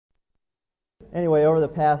Anyway, over the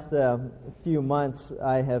past few months,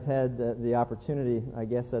 I have had the opportunity, I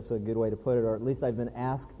guess that's a good way to put it, or at least I've been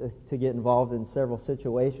asked to get involved in several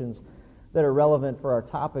situations that are relevant for our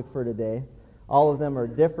topic for today. All of them are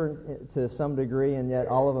different to some degree, and yet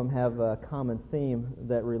all of them have a common theme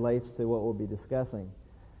that relates to what we'll be discussing.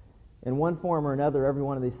 In one form or another, every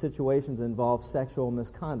one of these situations involves sexual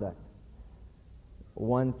misconduct.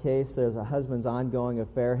 One case, there's a husband's ongoing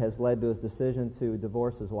affair has led to his decision to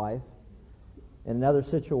divorce his wife. In another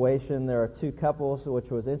situation, there are two couples, which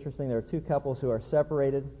was interesting. There are two couples who are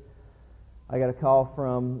separated. I got a call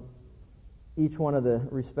from each one of the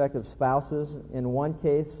respective spouses. In one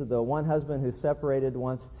case, the one husband who's separated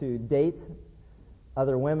wants to date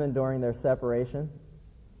other women during their separation.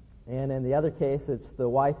 And in the other case, it's the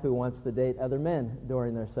wife who wants to date other men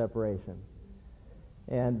during their separation.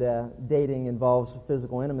 And dating involves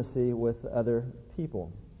physical intimacy with other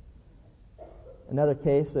people. Another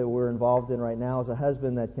case that we're involved in right now is a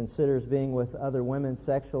husband that considers being with other women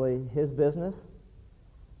sexually his business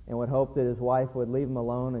and would hope that his wife would leave him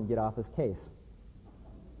alone and get off his case.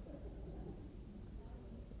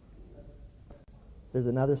 There's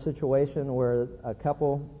another situation where a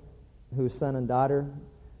couple whose son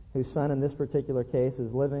in this particular case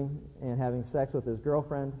is living and having sex with his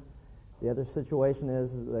girlfriend. The other situation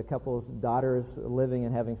is the couple's daughter is living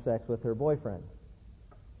and having sex with her boyfriend.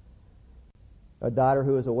 A daughter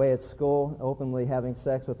who is away at school, openly having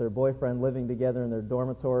sex with her boyfriend, living together in their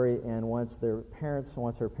dormitory, and wants her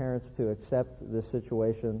parents to accept this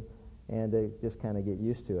situation and to just kind of get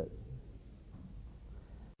used to it.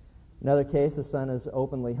 Another case, the son is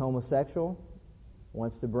openly homosexual,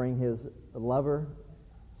 wants to bring his lover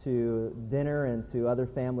to dinner and to other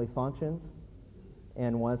family functions,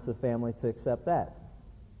 and wants the family to accept that.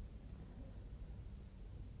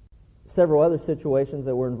 Several other situations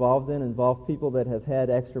that we're involved in involve people that have had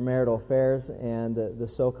extramarital affairs, and the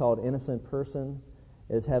so-called innocent person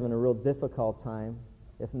is having a real difficult time,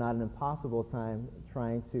 if not an impossible time,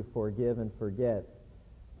 trying to forgive and forget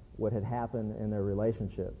what had happened in their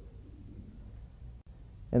relationship.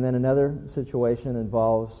 And then another situation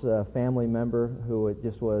involves a family member who it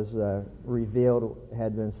just was revealed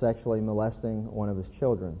had been sexually molesting one of his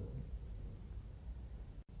children.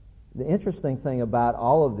 The interesting thing about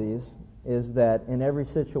all of these is that in every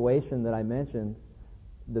situation that I mentioned,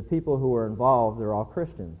 the people who are involved are all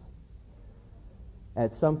Christians.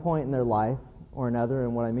 At some point in their life or another,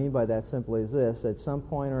 and what I mean by that simply is this, at some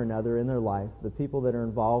point or another in their life, the people that are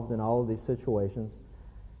involved in all of these situations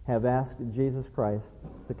have asked Jesus Christ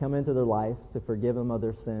to come into their life, to forgive them of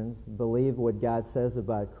their sins, believe what God says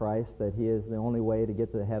about Christ, that He is the only way to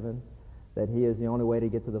get to heaven, that He is the only way to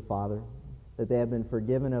get to the Father, that they have been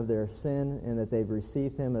forgiven of their sin, and that they've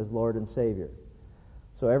received Him as Lord and Savior.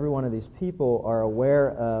 So every one of these people are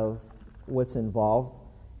aware of what's involved,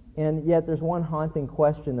 and yet there's one haunting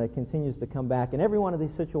question that continues to come back. In every one of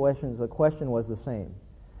these situations, the question was the same,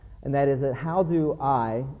 and that is that how do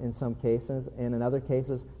I, in some cases, and in other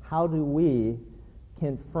cases, how do we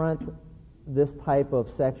confront this type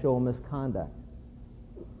of sexual misconduct?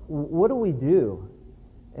 What do we do,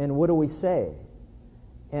 and what do we say?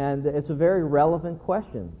 And it's a very relevant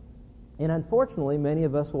question. And unfortunately, many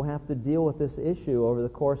of us will have to deal with this issue over the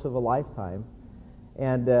course of a lifetime.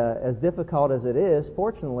 And as difficult as it is,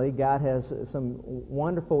 fortunately, God has some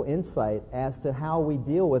wonderful insight as to how we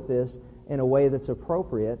deal with this in a way that's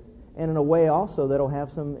appropriate, and in a way also that will have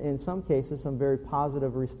some, in some cases, some very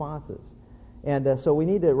positive responses. And so we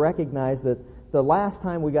need to recognize that the last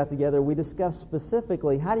time we got together, we discussed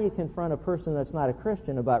specifically how do you confront a person that's not a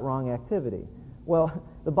Christian about wrong activity. Well,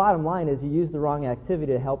 the bottom line is you use the wrong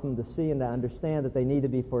activity to help them to see and to understand that they need to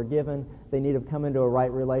be forgiven, they need to come into a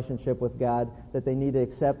right relationship with God, that they need to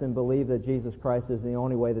accept and believe that Jesus Christ is the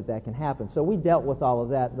only way that that can happen. So we dealt with all of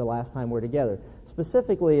that the last time we're together.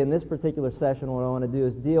 Specifically in this particular session, what I want to do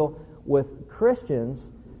is deal with Christians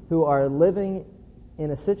who are living in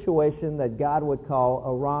a situation that God would call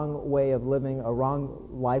a wrong way of living, a wrong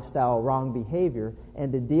lifestyle, a wrong behavior,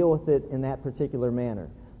 and to deal with it in that particular manner.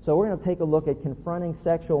 So we're going to take a look at confronting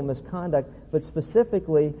sexual misconduct, but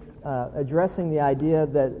specifically addressing the idea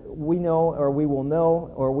that we know or we will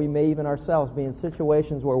know or we may even ourselves be in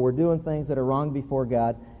situations where we're doing things that are wrong before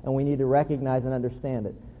God, and we need to recognize and understand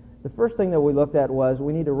it. The first thing that we looked at was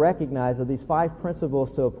we need to recognize of these 5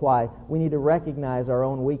 principles to apply, we need to recognize our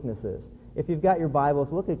own weaknesses. If you've got your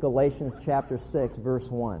Bibles, look at Galatians chapter 6, verse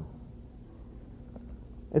 1.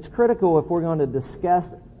 It's critical if we're going to discuss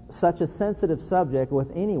such a sensitive subject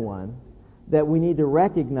with anyone that we need to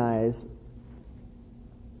recognize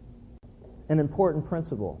an important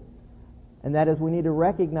principle, and that is we need to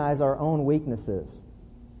recognize our own weaknesses.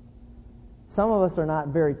 Some of us are not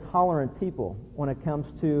very tolerant people when it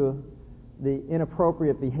comes to the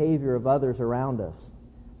inappropriate behavior of others around us.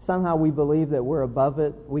 Somehow we believe that we're above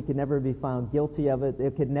it. We could never be found guilty of it.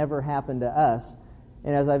 It could never happen to us.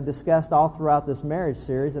 And as I've discussed all throughout this marriage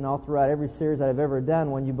series and all throughout every series that I've ever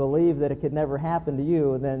done, when you believe that it could never happen to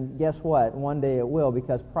you, then guess what? One day it will,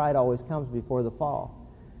 because pride always comes before the fall.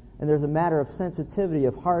 And there's a matter of sensitivity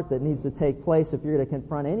of heart that needs to take place if you're going to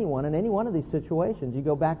confront anyone in any one of these situations. You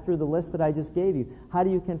go back through the list that I just gave you. How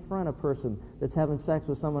do you confront a person that's having sex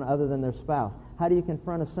with someone other than their spouse? How do you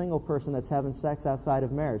confront a single person that's having sex outside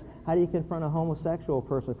of marriage? How do you confront a homosexual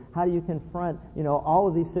person? How do you confront, all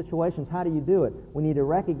of these situations? How do you do it? We need to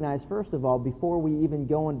recognize, first of all, before we even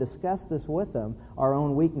go and discuss this with them, our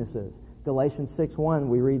own weaknesses. Galatians 6:1,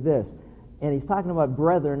 we read this. And he's talking about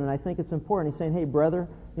brethren, and I think it's important. He's saying, hey, brother,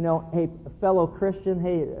 hey, fellow Christian,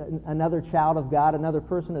 hey, another child of God, another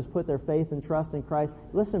person has put their faith and trust in Christ.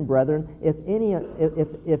 Listen, brethren,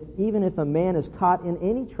 even if a man is caught in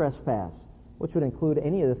any trespass, which would include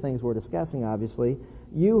any of the things we're discussing, obviously,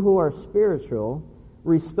 you who are spiritual,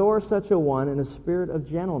 restore such a one in a spirit of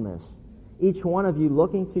gentleness, each one of you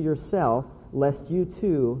looking to yourself, lest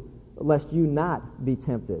you not be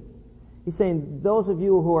tempted. He's saying, those of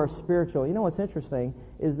you who are spiritual, what's interesting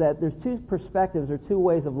is that there's two perspectives or two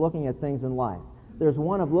ways of looking at things in life. There's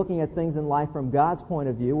one of looking at things in life from God's point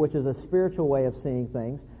of view, which is a spiritual way of seeing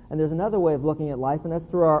things. And there's another way of looking at life, and that's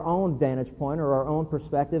through our own vantage point or our own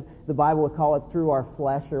perspective. The Bible would call it through our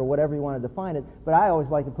flesh or whatever you want to define it, but I always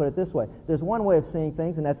like to put it this way. There's one way of seeing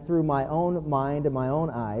things, and that's through my own mind and my own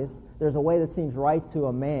eyes. There's a way that seems right to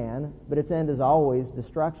a man, but its end is always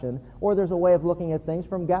destruction. Or there's a way of looking at things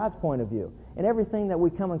from God's point of view. And everything that we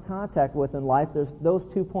come in contact with in life, there's those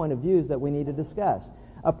two point of views that we need to discuss.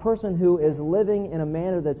 A person who is living in a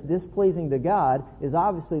manner that's displeasing to God is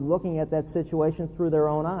obviously looking at that situation through their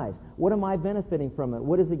own eyes. What am I benefiting from it?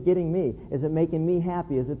 What is it getting me? Is it making me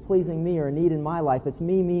happy? Is it pleasing me or a need in my life? It's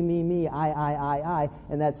me, I.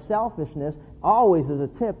 And that selfishness always is a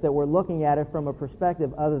tip that we're looking at it from a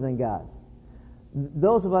perspective other than God's.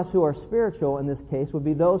 Those of us who are spiritual in this case would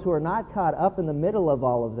be those who are not caught up in the middle of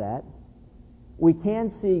all of that. We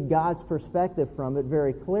can see God's perspective from it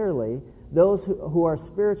very clearly. Those who are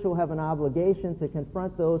spiritual have an obligation to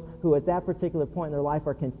confront those who at that particular point in their life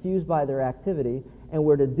are confused by their activity, and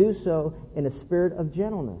we're to do so in a spirit of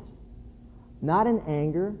gentleness. Not in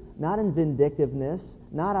anger, not in vindictiveness,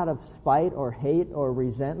 not out of spite or hate or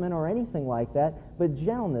resentment or anything like that, but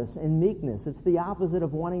gentleness and meekness. It's the opposite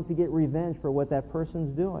of wanting to get revenge for what that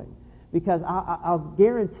person's doing. Because I'll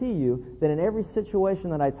guarantee you that in every situation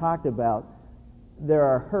that I talked about, there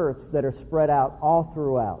are hurts that are spread out all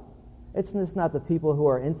throughout. It's just not the people who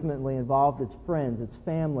are intimately involved. It's friends, it's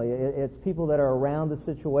family, it's people that are around the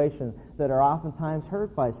situation that are oftentimes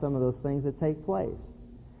hurt by some of those things that take place.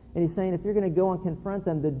 And he's saying if you're going to go and confront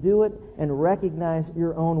them, to do it and recognize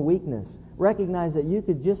your own weakness. Recognize that you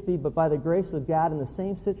could just be, but by the grace of God, in the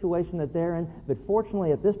same situation that they're in, but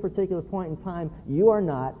fortunately at this particular point in time, you are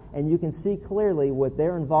not, and you can see clearly what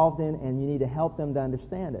they're involved in, and you need to help them to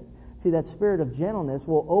understand it. See, that spirit of gentleness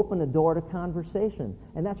will open the door to conversation.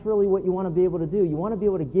 And that's really what you want to be able to do. You want to be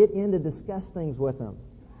able to get in to discuss things with them.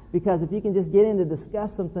 Because if you can just get in to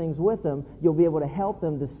discuss some things with them, you'll be able to help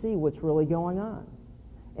them to see what's really going on.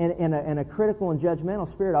 And a critical and judgmental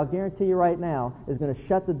spirit, I'll guarantee you right now, is going to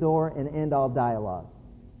shut the door and end all dialogue.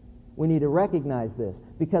 We need to recognize this.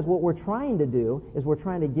 Because what we're trying to do is we're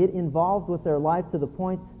trying to get involved with their life to the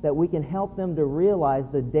point that we can help them to realize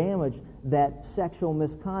the damage that sexual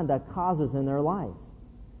misconduct causes in their life.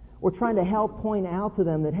 We're trying to help point out to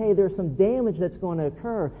them that, hey, there's some damage that's going to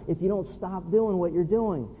occur if you don't stop doing what you're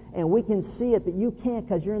doing. And we can see it, but you can't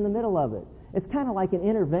because you're in the middle of it. It's kind of like an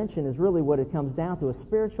intervention is really what it comes down to, a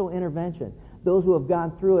spiritual intervention. Those who have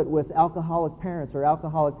gone through it with alcoholic parents or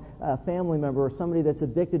alcoholic family member or somebody that's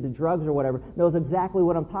addicted to drugs or whatever knows exactly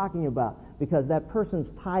what I'm talking about, because that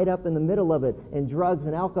person's tied up in the middle of it and drugs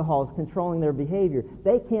and alcohol is controlling their behavior.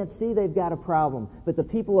 They can't see they've got a problem, but the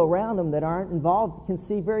people around them that aren't involved can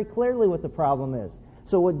see very clearly what the problem is.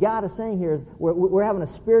 So what God is saying here is we're having a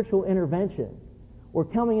spiritual intervention. We're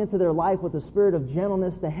coming into their life with a spirit of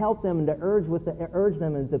gentleness to help them and to urge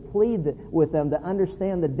them and to plead with them to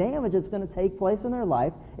understand the damage that's going to take place in their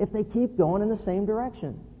life if they keep going in the same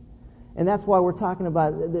direction. And that's why we're talking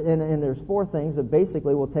about, and there's four things that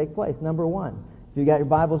basically will take place. Number one, if you got your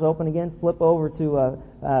Bibles open again, flip over to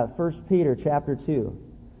 1 Peter chapter 2.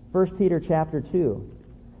 1 Peter chapter 2.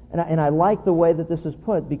 And I like the way that this is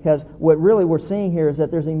put, because what really we're seeing here is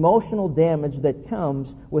that there's emotional damage that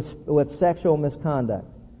comes with sexual misconduct.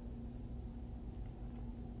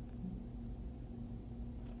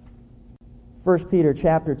 1 Peter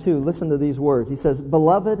chapter 2, listen to these words. He says,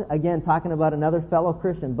 "Beloved," again talking about another fellow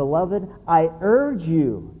Christian, "Beloved, I urge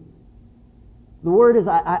you." The word is,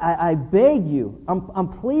 I beg you. I'm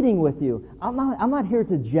pleading with you. I'm not here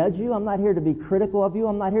to judge you. I'm not here to be critical of you.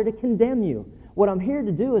 I'm not here to condemn you. What I'm here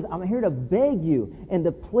to do is I'm here to beg you and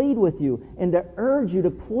to plead with you and to urge you to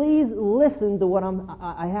please listen to what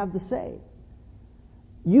I have to say.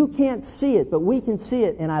 You can't see it, but we can see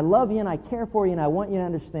it, and I love you and I care for you and I want you to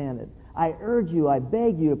understand it. I urge you, I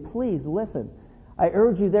beg you to please listen. I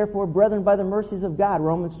urge you, therefore, brethren, by the mercies of God,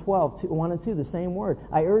 Romans 12, 1 and 2, the same word.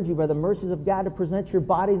 I urge you, by the mercies of God, to present your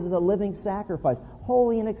bodies as a living sacrifice,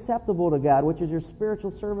 holy and acceptable to God, which is your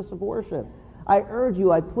spiritual service of worship. I urge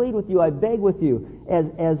you, I plead with you, I beg with you,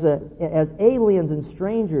 as aliens and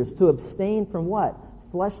strangers, to abstain from what?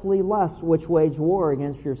 Fleshly lusts, which wage war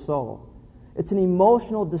against your soul. It's an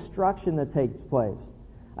emotional destruction that takes place.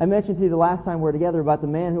 I mentioned to you the last time we were together about the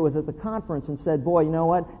man who was at the conference and said, boy, you know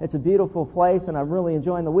what, it's a beautiful place and I'm really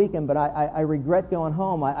enjoying the weekend, but I regret going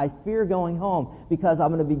home. I fear going home because I'm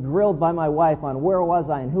going to be grilled by my wife on where was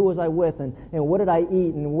I and who was I with and what did I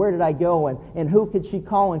eat and where did I go and who could she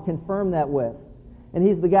call and confirm that with. And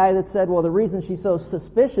he's the guy that said, well, the reason she's so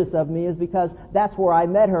suspicious of me is because that's where I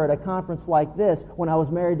met her at a conference like this when I was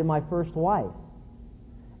married to my first wife.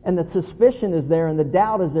 And the suspicion is there and the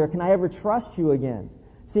doubt is there. Can I ever trust you again?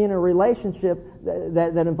 See, in a relationship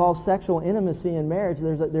that involves sexual intimacy in marriage,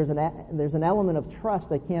 there's an element of trust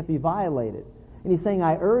that can't be violated. And he's saying,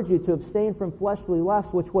 I urge you to abstain from fleshly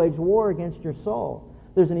lusts which wage war against your soul.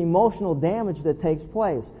 There's an emotional damage that takes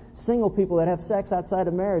place. Single people that have sex outside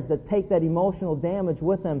of marriage that take that emotional damage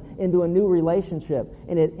with them into a new relationship,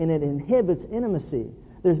 and it inhibits intimacy.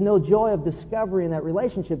 There's no joy of discovery in that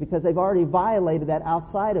relationship because they've already violated that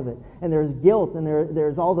outside of it. And there's guilt and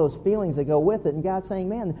there's all those feelings that go with it. And God's saying,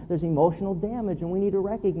 man, there's emotional damage and we need to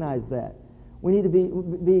recognize that. We need to be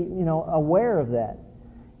aware of that.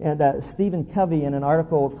 And Stephen Covey, in an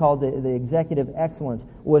article called the Executive Excellence,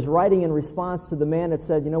 was writing in response to the man that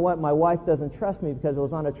said, you know what, my wife doesn't trust me because it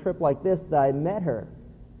was on a trip like this that I met her.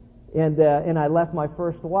 And I left my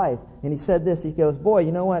first wife. And he said this, he goes, boy,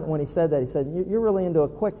 you know what, when he said that, he said, you're really into a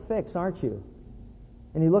quick fix, aren't you?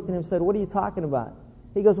 And he looked at him and said, what are you talking about?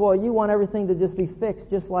 He goes, well, you want everything to just be fixed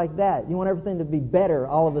just like that. You want everything to be better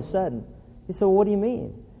all of a sudden. He said, well, what do you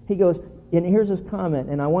mean? He goes, and here's his comment,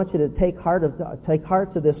 and I want you to take heart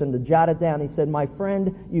to this and to jot it down. He said, my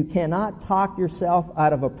friend, you cannot talk yourself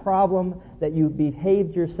out of a problem that you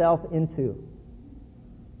behaved yourself into.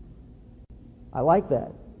 I like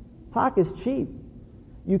that. Talk is cheap.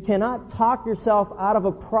 You cannot talk yourself out of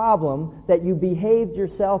a problem that you behaved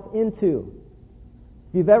yourself into.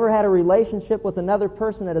 If you've ever had a relationship with another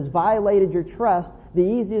person that has violated your trust, the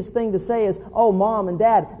easiest thing to say is, oh, Mom and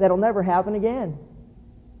Dad, that'll never happen again.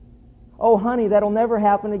 Oh, honey, that'll never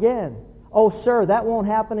happen again. Oh, sir, that won't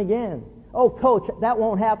happen again. Oh, Coach, that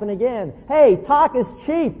won't happen again. Hey, talk is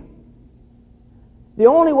cheap. The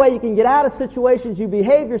only way you can get out of situations you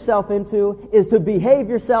behave yourself into is to behave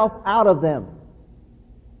yourself out of them.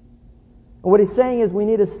 And what he's saying is we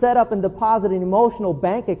need to set up and deposit an emotional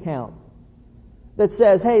bank account that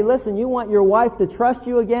says, hey, listen, you want your wife to trust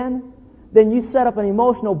you again? Then you set up an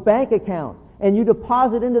emotional bank account and you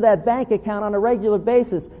deposit into that bank account on a regular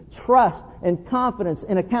basis trust and confidence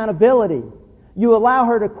and accountability. You allow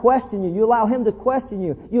her to question you. You allow him to question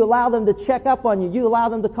you. You allow them to check up on you. You allow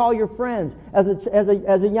them to call your friends as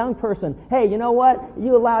a young person. Hey, you know what?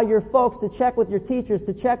 You allow your folks to check with your teachers,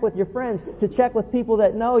 to check with your friends, to check with people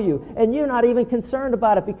that know you. And you're not even concerned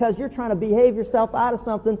about it because you're trying to behave yourself out of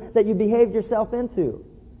something that you behaved yourself into.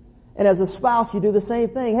 And as a spouse, you do the same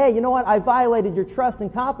thing. Hey, you know what? I violated your trust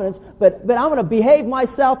and confidence, but I'm going to behave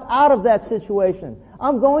myself out of that situation.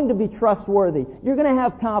 I'm going to be trustworthy. You're going to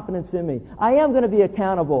have confidence in me. I am going to be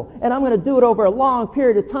accountable. And I'm going to do it over a long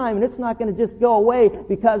period of time. And it's not going to just go away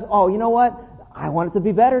because, oh, you know what? I want it to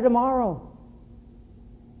be better tomorrow.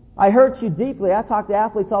 I hurt you deeply. I talk to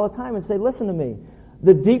athletes all the time and say, listen to me.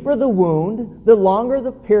 The deeper the wound, the longer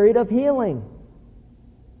the period of healing.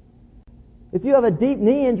 If you have a deep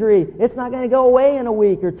knee injury, it's not going to go away in a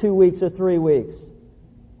week or 2 weeks or 3 weeks.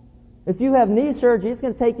 If you have knee surgery, it's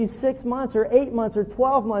going to take you 6 months or 8 months or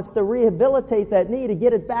 12 months to rehabilitate that knee to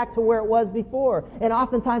get it back to where it was before. And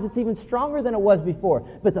oftentimes it's even stronger than it was before.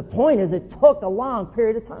 But the point is it took a long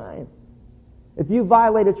period of time. If you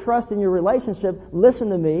violated trust in your relationship, listen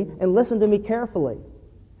to me and listen to me carefully.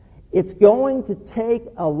 It's going to take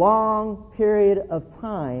a long period of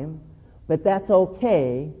time, but that's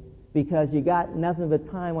okay because you got nothing but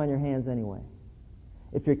time on your hands anyway.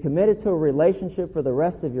 If you're committed to a relationship for the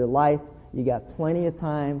rest of your life, you got plenty of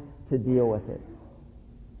time to deal with it.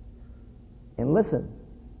 And listen,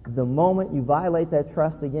 the moment you violate that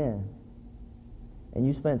trust again, and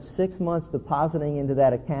you spent 6 months depositing into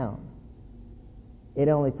that account, it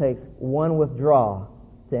only takes one withdrawal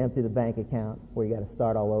to empty the bank account where you got to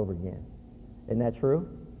start all over again. Isn't that true?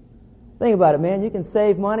 Think about it, man. You can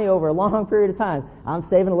save money over a long period of time. I'm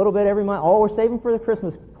saving a little bit every month. Oh, we're saving for the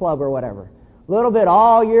Christmas club or whatever. A little bit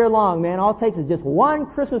all year long, man. All it takes is just one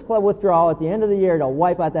Christmas club withdrawal at the end of the year to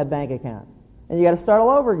wipe out that bank account. And you got to start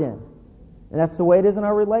all over again. And that's the way it is in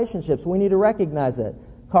our relationships. We need to recognize that.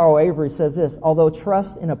 Carl Avery says this: although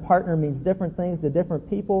trust in a partner means different things to different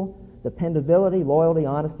people, dependability, loyalty,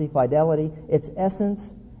 honesty, fidelity, its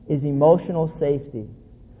essence is emotional safety.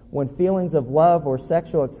 When feelings of love or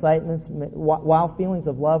sexual excitement, while feelings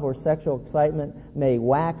of love or sexual excitement may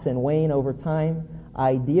wax and wane over time,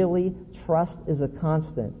 ideally, trust is a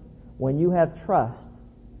constant. When you have trust,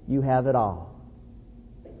 you have it all.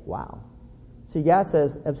 Wow. See, God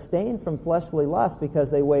says, abstain from fleshly lust because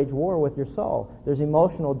they wage war with your soul. There's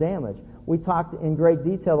emotional damage. We talked in great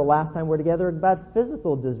detail the last time we were together about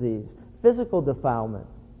physical disease, physical defilement.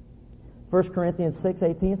 1 Corinthians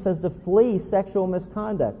 6:18 says to flee sexual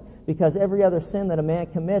misconduct because every other sin that a man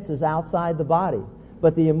commits is outside the body,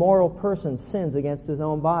 but the immoral person sins against his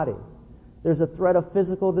own body. There's a threat of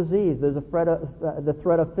physical disease. There's a threat of, the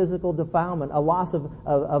threat of physical defilement, a loss of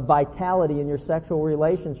vitality in your sexual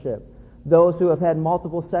relationship. Those who have had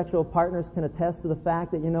multiple sexual partners can attest to the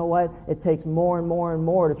fact that, you know what, it takes more and more and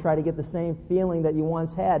more to try to get the same feeling that you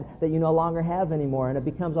once had that you no longer have anymore, and it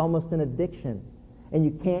becomes almost an addiction. And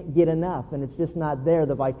you can't get enough, and it's just not there.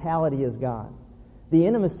 The vitality is gone. The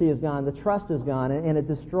intimacy is gone. The trust is gone, and it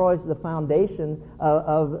destroys the foundation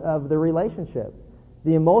of the relationship.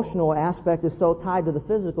 The emotional aspect is so tied to the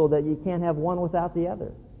physical that you can't have one without the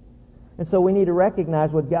other. And so we need to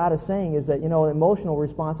recognize what God is saying is that, emotional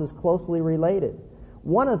response is closely related.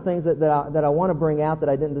 One of the things that I want to bring out that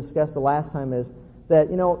I didn't discuss the last time is that,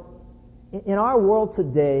 in our world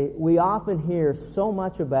today, we often hear so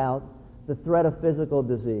much about the threat of physical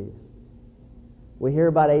disease. We hear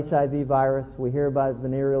about HIV virus. We hear about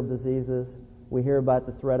venereal diseases. We hear about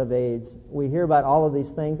the threat of AIDS. We hear about all of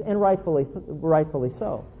these things, and rightfully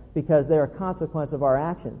so, because they're a consequence of our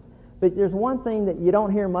actions. But there's one thing that you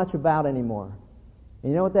don't hear much about anymore.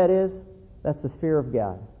 And you know what that is? That's the fear of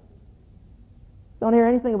God. Don't hear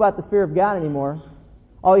anything about the fear of God anymore.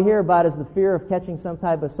 All you hear about is the fear of catching some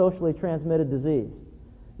type of socially transmitted disease.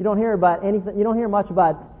 You don't hear about anything. You don't hear much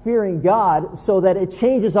about fearing God so that it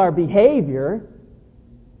changes our behavior.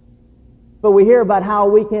 But we hear about how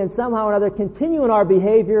we can somehow or another continue in our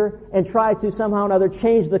behavior and try to somehow or another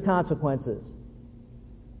change the consequences.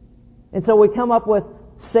 And so we come up with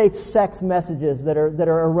safe sex messages that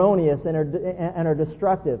are erroneous and are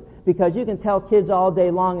destructive, because you can tell kids all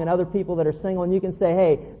day long and other people that are single, and you can say,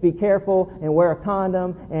 hey, be careful and wear a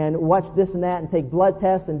condom and watch this and that and take blood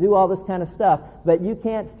tests and do all this kind of stuff, but you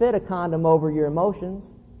can't fit a condom over your emotions.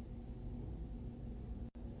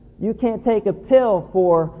 You can't take a pill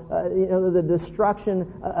for the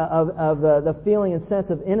destruction of the feeling and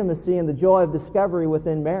sense of intimacy and the joy of discovery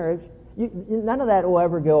within marriage. None of that will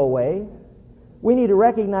ever go away. We need to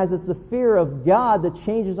recognize it's the fear of God that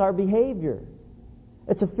changes our behavior.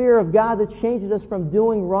 It's a fear of God that changes us from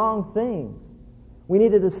doing wrong things. We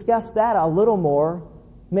need to discuss that a little more,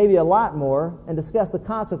 maybe a lot more, and discuss the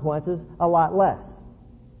consequences a lot less.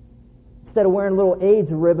 Instead of wearing little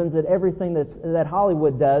AIDS ribbons at everything that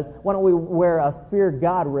Hollywood does, why don't we wear a Fear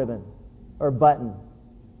God ribbon or button?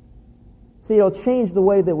 See, it'll change the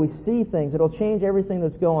way that we see things. It'll change everything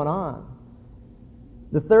that's going on.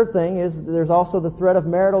 The third thing is there's also the threat of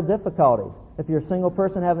marital difficulties. If you're a single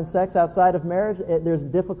person having sex outside of marriage, there's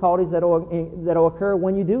difficulties that will occur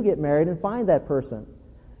when you do get married and find that person.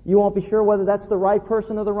 You won't be sure whether that's the right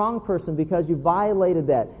person or the wrong person because you violated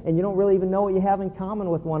that, and you don't really even know what you have in common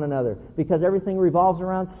with one another because everything revolves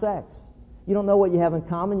around sex. You don't know what you have in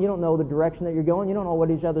common. You don't know the direction that you're going. You don't know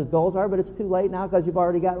what each other's goals are, but it's too late now because you've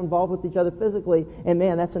already gotten involved with each other physically, and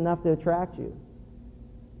man, that's enough to attract you.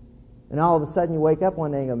 And all of a sudden you wake up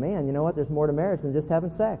one day and go, man, you know what? There's more to marriage than just having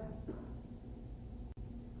sex.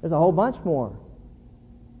 There's a whole bunch more.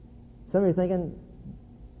 Some of you are thinking,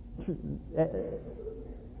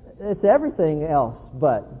 it's everything else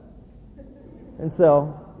but. And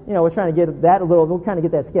so, we're trying to get that we're trying to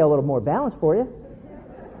get that scale a little more balanced for you.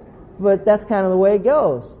 But that's kind of the way it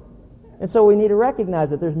goes. And so we need to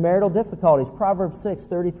recognize that there's marital difficulties. Proverbs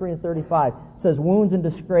 6:33 and 35 says, wounds and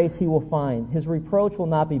disgrace he will find. His reproach will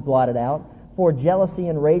not be blotted out. For jealousy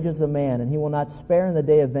enrages a man, and he will not spare in the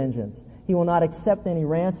day of vengeance. He will not accept any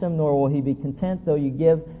ransom, nor will he be content though you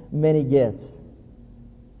give many gifts.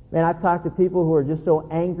 Man, I've talked to people who are just so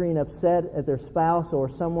angry and upset at their spouse or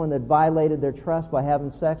someone that violated their trust by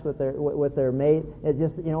having sex with their mate. It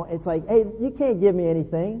just, it's like, hey, you can't give me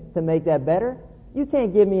anything to make that better. You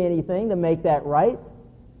can't give me anything to make that right.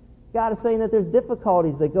 God is saying that there's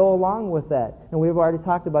difficulties that go along with that. And we've already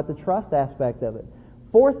talked about the trust aspect of it.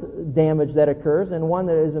 Fourth damage that occurs, and one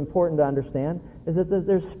that is important to understand, is that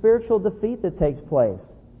there's spiritual defeat that takes place.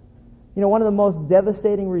 One of the most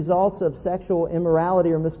devastating results of sexual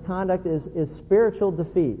immorality or misconduct is spiritual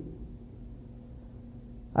defeat.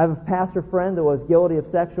 I have a pastor friend that was guilty of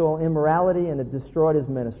sexual immorality, and it destroyed his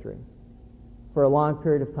ministry for a long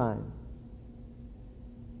period of time.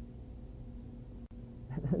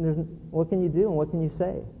 What can you do and what can you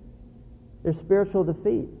say? There's spiritual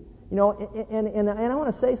defeat. And I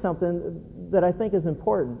want to say something that I think is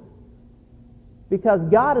important, because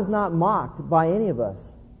God is not mocked by any of us.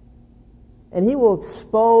 And He will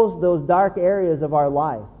expose those dark areas of our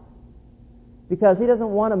life, because He doesn't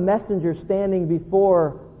want a messenger standing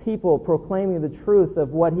before people proclaiming the truth of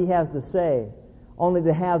what He has to say, only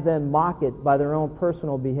to have them mock it by their own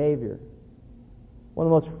personal behavior. One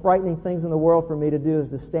of the most frightening things in the world for me to do is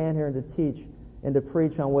to stand here and to teach and to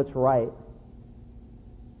preach on what's right,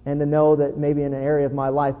 and to know that maybe in an area of my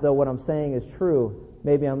life, though what I'm saying is true,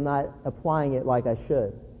 maybe I'm not applying it like I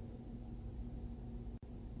should.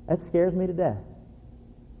 That scares me to death,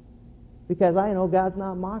 because I know God's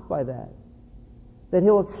not mocked by that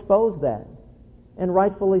He'll expose that, and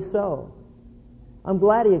rightfully so. I'm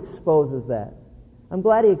glad He exposes that. I'm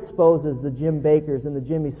glad He exposes the Jim Bakkers and the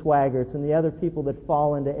Jimmy Swaggarts and the other people that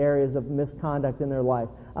fall into areas of misconduct in their life.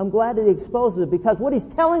 I'm glad that He exposes it, because what He's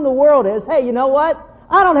telling the world is, hey, you know what?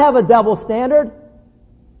 I don't have a double standard.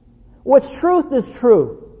 What's truth is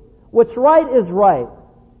truth. What's right is right.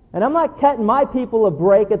 And I'm not cutting my people a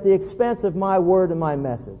break at the expense of my word and my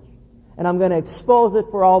message. And I'm going to expose it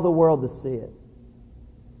for all the world to see it.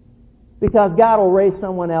 Because God will raise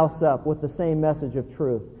someone else up with the same message of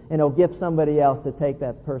truth, and He'll give somebody else to take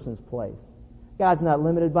that person's place. God's not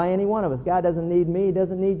limited by any one of us. God doesn't need me. He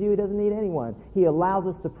doesn't need you. He doesn't need anyone. He allows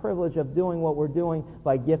us the privilege of doing what we're doing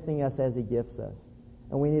by gifting us as He gifts us.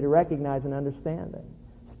 And we need to recognize and understand that.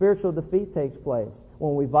 Spiritual defeat takes place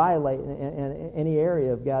when we violate in any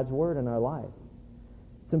area of God's Word in our life.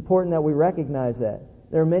 It's important that we recognize that.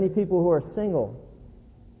 There are many people who are single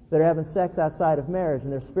that are having sex outside of marriage,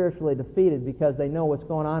 and they're spiritually defeated because they know what's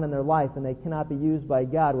going on in their life, and they cannot be used by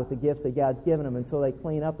God with the gifts that God's given them until they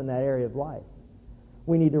clean up in that area of life.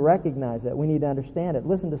 We need to recognize that. We need to understand it.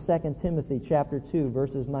 Listen to 2 Timothy chapter 2,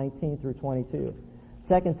 verses 19 through 22.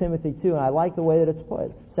 2 Timothy 2, and I like the way that it's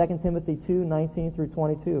put. 2 Timothy 2, 19 through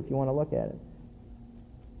 22, if you want to look at it.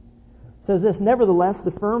 It says this, "Nevertheless,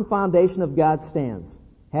 the firm foundation of God stands.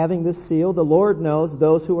 Having this seal, the Lord knows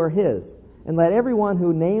those who are His. And let everyone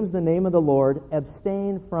who names the name of the Lord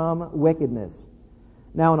abstain from wickedness.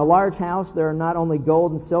 Now in a large house there are not only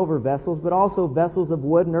gold and silver vessels, but also vessels of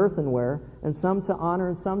wood and earthenware, and some to honor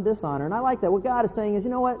and some dishonor." And I like that. What God is saying is, you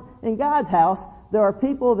know what? In God's house, there are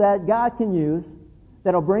people that God can use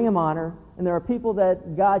that'll bring Him honor, and there are people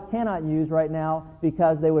that God cannot use right now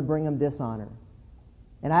because they would bring Him dishonor.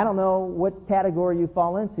 And I don't know what category you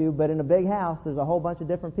fall into, but in a big house, there's a whole bunch of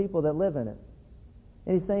different people that live in it.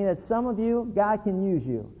 And He's saying that some of you, God can use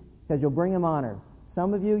you because you'll bring Him honor.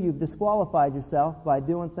 Some of you, you've disqualified yourself by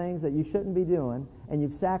doing things that you shouldn't be doing, and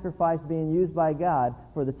you've sacrificed being used by God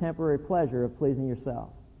for the temporary pleasure of pleasing yourself.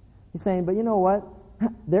 He's saying, but you know what?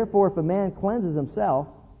 Therefore, if a man cleanses himself,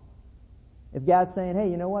 if God's saying, hey,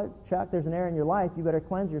 you know what, Chuck, there's an area in your life, you better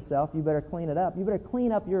cleanse yourself, you better clean it up. You better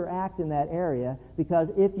clean up your act in that area, because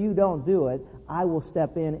if you don't do it, I will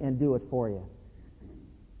step in and do it for you.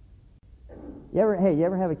 You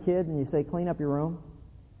ever have a kid and you say, clean up your room?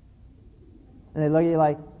 And they look at you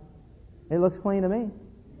like, it looks clean to me. You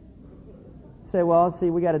say, well, let's see,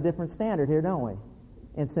 we got a different standard here, don't we?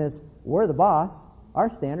 And since we're the boss, our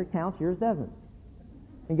standard counts, yours doesn't.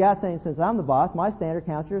 And God's saying, since I'm the boss, my standard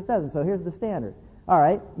counts, yours doesn't. So here's the standard. All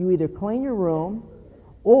right, you either clean your room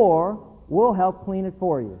or we'll help clean it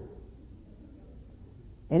for you.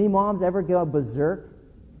 Any moms ever go berserk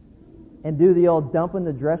and do the old dumping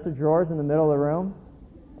the dresser drawers in the middle of the room?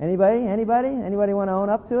 Anybody? Anybody want to own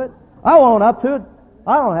up to it? I'll own up to it.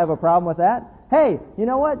 I don't have a problem with that. Hey, you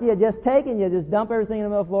know what? You just take and you just dump everything in the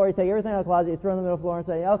middle of the floor. You take everything out of the closet, you throw it in the middle of the floor and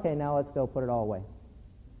say, okay, now let's go put it all away.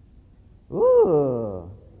 Ooh.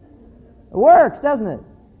 It works, doesn't it?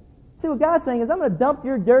 See, what God's saying is, I'm going to dump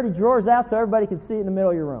your dirty drawers out so everybody can see it in the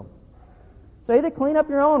middle of your room. So either clean up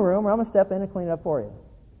your own room or I'm going to step in and clean it up for you.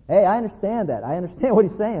 Hey, I understand that. I understand what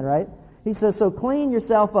He's saying, right? He says, so clean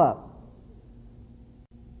yourself up.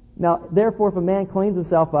 Now, therefore, if a man cleans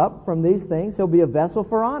himself up from these things, he'll be a vessel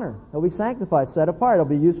for honor. He'll be sanctified, set apart. He'll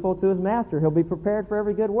be useful to his master. He'll be prepared for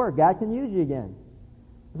every good work. God can use you again.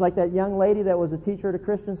 It's like that young lady that was a teacher at a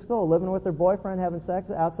Christian school, living with her boyfriend, having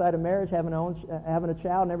sex outside of marriage, having a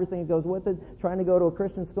child and everything that goes with it, trying to go to a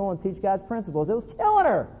Christian school and teach God's principles. It was killing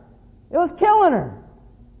her. It was killing her.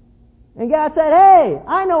 And God said, hey,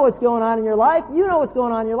 I know what's going on in your life. You know what's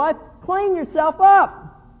going on in your life. Clean yourself up.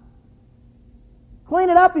 Clean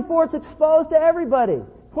it up before it's exposed to everybody.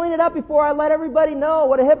 Clean it up before I let everybody know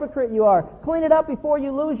what a hypocrite you are. Clean it up before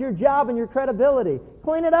you lose your job and your credibility.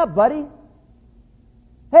 Clean it up, buddy.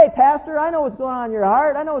 Hey, pastor, I know what's going on in your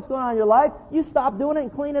heart. I know what's going on in your life. You stop doing it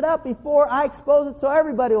and clean it up before I expose it so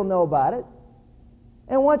everybody will know about it.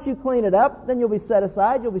 And once you clean it up, then you'll be set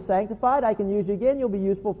aside. You'll be sanctified. I can use you again. You'll be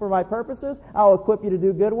useful for my purposes. I'll equip you to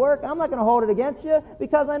do good work. I'm not going to hold it against you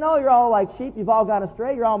because I know you're all like sheep. You've all gone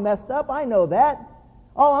astray. You're all messed up. I know that.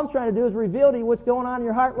 All I'm trying to do is reveal to you what's going on in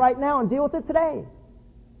your heart right now and deal with it today.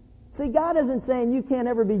 See, God isn't saying you can't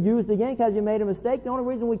ever be used again because you made a mistake. The only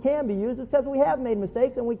reason we can be used is because we have made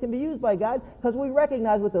mistakes, and we can be used by God because we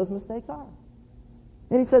recognize what those mistakes are.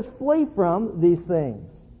 And he says, flee from these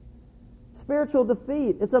things. Spiritual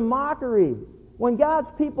defeat. It's a mockery. When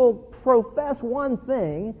God's people profess one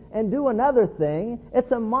thing and do another thing,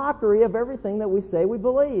 it's a mockery of everything that we say we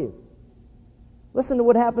believe. Listen to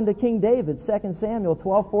what happened to King David, 2 Samuel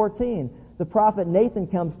 12:14. The prophet Nathan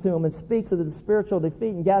comes to him and speaks of the spiritual defeat,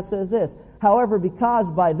 and God says this, however, because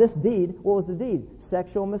by this deed, what was the deed?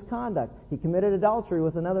 Sexual misconduct. He committed adultery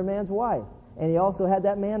with another man's wife, and he also had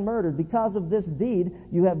that man murdered. Because of this deed,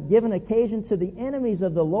 you have given occasion to the enemies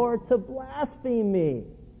of the Lord to blaspheme me.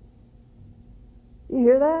 You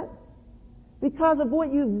hear that? Because of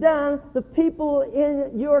what you've done, the people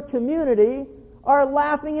in your community are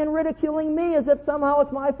laughing and ridiculing me as if somehow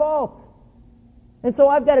it's my fault. And so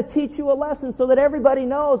I've got to teach you a lesson so that everybody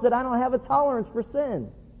knows that I don't have a tolerance for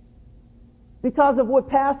sin. Because of what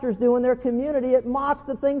pastors do in their community, it mocks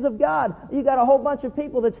the things of God. You got a whole bunch of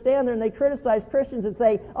people that stand there and they criticize Christians and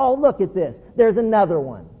say, oh, look at this. There's another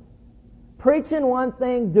one. Preaching one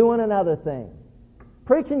thing, doing another thing.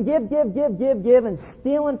 Preaching give, and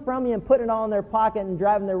stealing from you and putting it all in their pocket and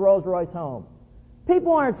driving their Rolls Royce home.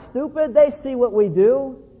 People aren't stupid. They see what we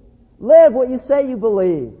do. Live what you say you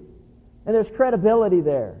believe. And there's credibility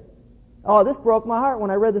there. Oh, this broke my heart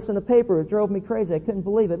when I read this in the paper. It drove me crazy. I couldn't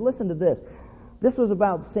believe it. Listen to this. This was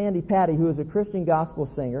about Sandy Patty, who is a Christian gospel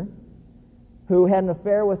singer, who had an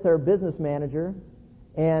affair with her business manager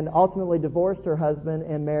and ultimately divorced her husband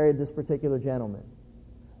and married this particular gentleman.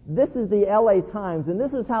 This is the LA Times, and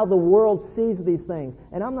this is how the world sees these things.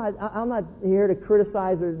 And I'm not here to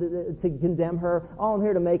criticize or to condemn her. All I'm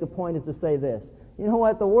here to make a point is to say this. You know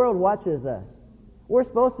what? The world watches us. We're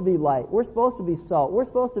supposed to be light. We're supposed to be salt. We're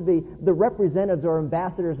supposed to be the representatives or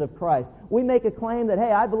ambassadors of Christ. We make a claim that,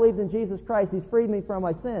 hey, I believed in Jesus Christ. He's freed me from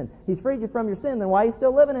my sin. He's freed you from your sin. Then why are you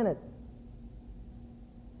still living in it?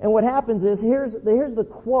 And what happens is, here's the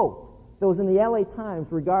quote that was in the LA Times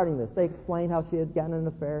regarding this. They explained how she had gotten an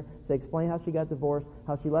affair. They explained how she got divorced,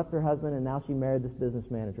 how she left her husband, and now she married this business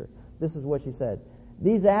manager. This is what she said.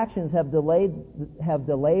 These actions have delayed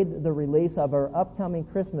the release of her upcoming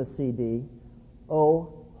Christmas CD,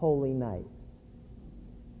 Oh, Holy Night.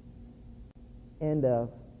 End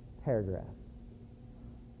of paragraph.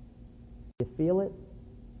 You feel it?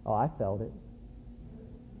 Oh, I felt it.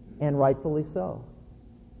 And rightfully so.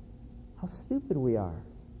 How stupid we are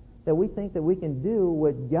that we think that we can do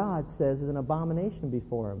what God says is an abomination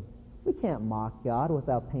before Him. We can't mock God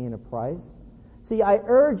without paying a price. See, I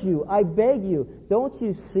urge you, I beg you, don't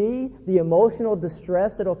you see the emotional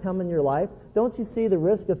distress that will come in your life? Don't you see the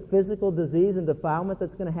risk of physical disease and defilement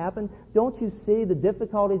that's going to happen? Don't you see the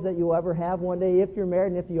difficulties that you'll ever have one day if you're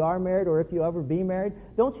married and if you are married or if you ever be married?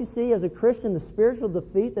 Don't you see as a Christian the spiritual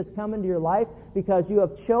defeat that's come into your life because you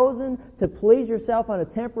have chosen to please yourself on a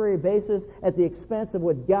temporary basis at the expense of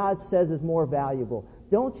what God says is more valuable?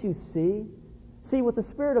 Don't you see? See, with the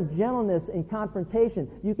spirit of gentleness and confrontation,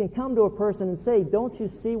 you can come to a person and say, don't you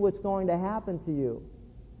see what's going to happen to you?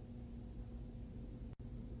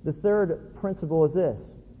 The third principle is this.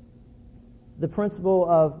 The principle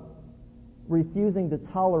of refusing to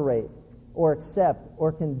tolerate or accept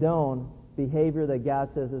or condone behavior that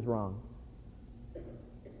God says is wrong.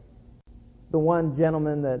 The one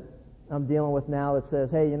gentleman that I'm dealing with now that says,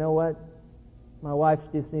 hey, you know what? My wife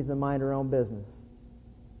just needs to mind her own business.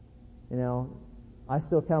 You know, I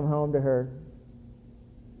still come home to her.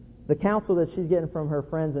 The counsel that she's getting from her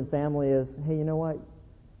friends and family is, hey, you know what?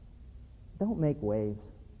 Don't make waves.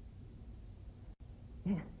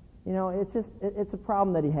 Yeah. it's a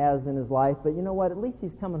problem that he has in his life, but you know what? At least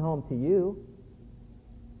he's coming home to you.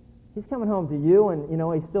 He's coming home to you,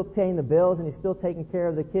 and, he's still paying the bills, and he's still taking care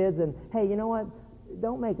of the kids, and, hey, you know what?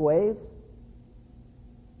 Don't make waves.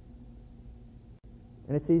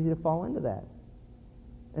 And it's easy to fall into that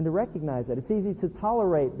and to recognize that. It's easy to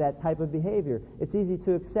tolerate that type of behavior. It's easy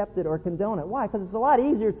to accept it or condone it. Why? Because it's a lot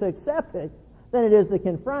easier to accept it than it is to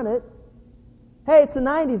confront it. Hey, it's the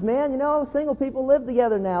 90s, man. Single people live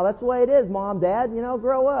together now. That's the way it is, Mom, Dad.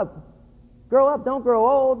 Grow up. Grow up. Don't grow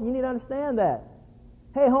old. You need to understand that.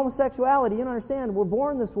 Hey, homosexuality, you don't understand. We're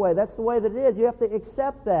born this way. That's the way that it is. You have to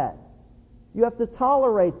accept that. You have to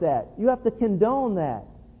tolerate that. You have to condone that.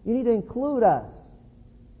 You need to include us.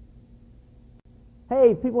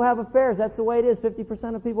 Hey, people have affairs. That's the way it is.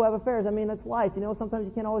 50% of people have affairs. That's life. Sometimes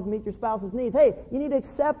you can't always meet your spouse's needs. Hey, you need to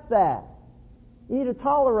accept that. You need to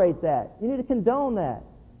tolerate that. You need to condone that.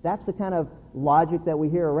 That's the kind of logic that we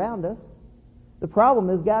hear around us. The problem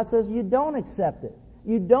is God says you don't accept it.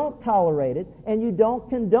 You don't tolerate it, and you don't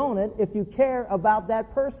condone it if you care about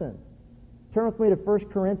that person. Turn with me to 1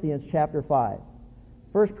 Corinthians chapter 5.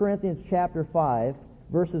 1 Corinthians chapter 5,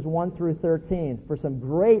 verses 1 through 13, for some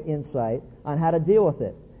great insight on how to deal with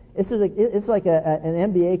it. It's like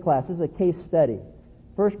an MBA class. This is a case study.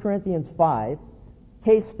 1 Corinthians 5,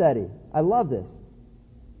 case study. I love this.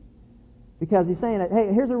 Because he's saying that,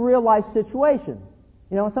 hey, here's a real-life situation.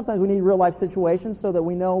 And sometimes we need real-life situations so that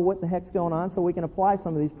we know what the heck's going on so we can apply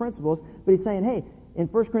some of these principles. But he's saying, hey, in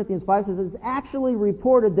 1 Corinthians 5, it says, it's actually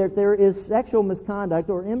reported that there is sexual misconduct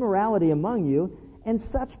or immorality among you, and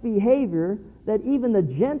such behavior that even the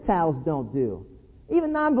Gentiles don't do.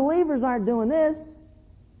 Even non-believers aren't doing this.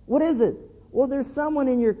 What is it? Well, there's someone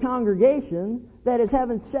in your congregation that is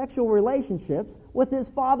having sexual relationships with his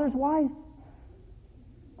father's wife.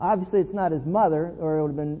 Obviously, it's not his mother, or it would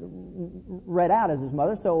have been read out as his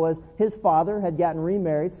mother. So it was his father had gotten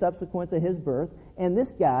remarried subsequent to his birth, and this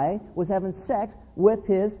guy was having sex with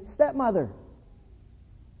his stepmother.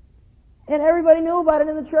 And everybody knew about it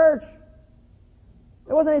in the church.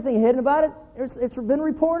 There wasn't anything hidden about it. It's been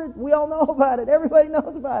reported. We all know about it. Everybody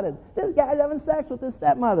knows about it. This guy's having sex with his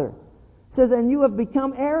stepmother. It says, and you have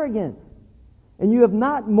become arrogant. And you have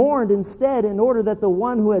not mourned instead in order that the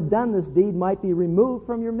one who had done this deed might be removed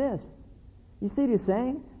from your midst. You see what he's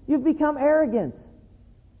saying? You've become arrogant.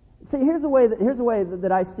 See, here's the way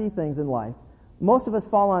that I see things in life. Most of us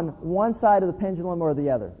fall on one side of the pendulum or the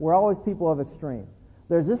other. We're always people of extreme.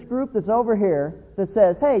 There's this group that's over here that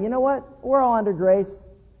says, hey, you know what? We're all under grace.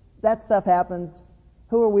 That stuff happens.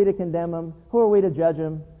 Who are we to condemn them? Who are we to judge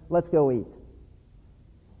them? Let's go eat.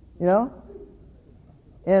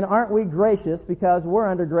 And aren't we gracious because we're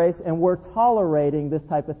under grace and we're tolerating this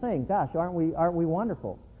type of thing? Gosh, aren't we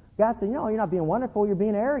wonderful? God said, no, you're not being wonderful, you're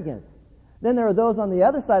being arrogant. Then there are those on the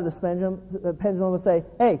other side of the pendulum who say,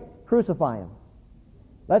 hey, crucify him.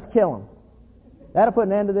 Let's kill him. That'll put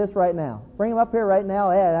an end to this right now. Bring him up here right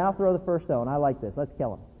now, and I'll throw the first stone. I like this. Let's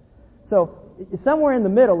kill him. So somewhere in the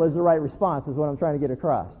middle is the right response, is what I'm trying to get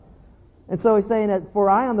across. And so he's saying that, for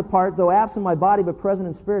I on the part, though absent in my body but present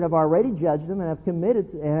in spirit, have already judged them and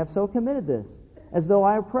have so committed this, as though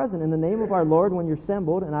I were present in the name of our Lord when you're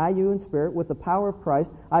assembled, and I you in spirit, with the power of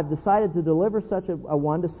Christ. I've decided to deliver such a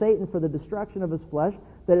one to Satan for the destruction of his flesh,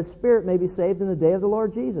 that his spirit may be saved in the day of the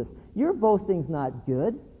Lord Jesus. Your boasting's not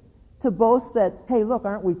good. To boast that, hey, look,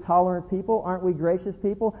 aren't we tolerant people? Aren't we gracious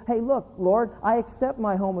people? Hey, look, Lord, I accept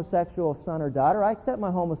my homosexual son or daughter. I accept my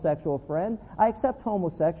homosexual friend. I accept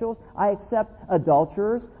homosexuals. I accept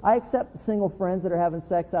adulterers. I accept single friends that are having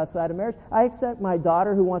sex outside of marriage. I accept my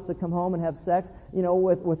daughter who wants to come home and have sex,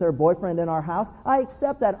 with her boyfriend in our house. I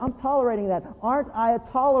accept that. I'm tolerating that. Aren't I a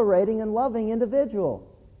tolerating and loving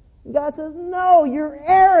individual? And God says, no, you're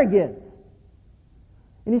arrogant.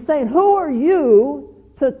 And he's saying, who are you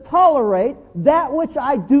to tolerate that which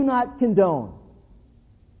I do not condone?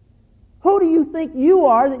 Who do you think you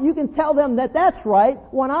are that you can tell them that that's right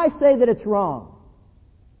when I say that it's wrong?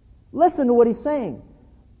 Listen to what he's saying.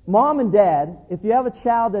 Mom and Dad, if you have a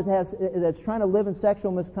child that's trying to live in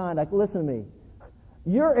sexual misconduct, listen to me.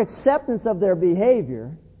 Your acceptance of their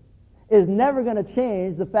behavior is never going to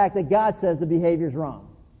change the fact that God says the behavior is wrong.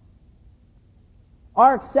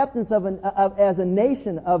 Our acceptance as a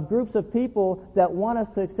nation of groups of people that want us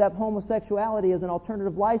to accept homosexuality as an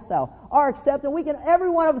alternative lifestyle. Our acceptance, every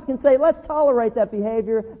one of us can say, let's tolerate that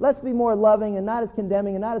behavior, let's be more loving and not as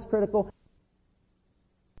condemning and not as critical.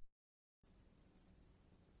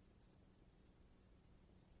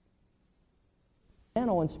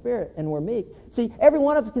 Gentle in spirit, and we're meek. See, every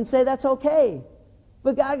one of us can say that's okay.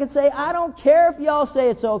 But God can say, I don't care if y'all say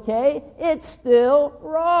it's okay, it's still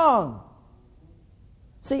wrong.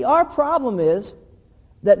 See, our problem is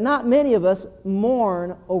that not many of us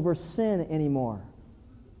mourn over sin anymore.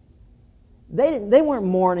 They weren't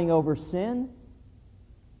mourning over sin.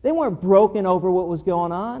 They weren't broken over what was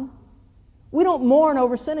going on. We don't mourn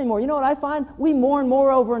over sin anymore. You know what I find? We mourn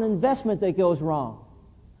more over an investment that goes wrong.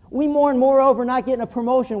 We mourn more over not getting a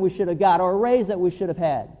promotion we should have got or a raise that we should have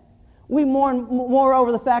had. We mourn more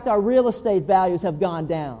over the fact our real estate values have gone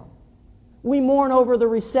down. We mourn over the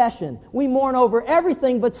recession. We mourn over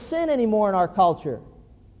everything but sin anymore in our culture.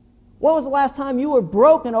 When was the last time you were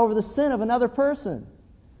broken over the sin of another person?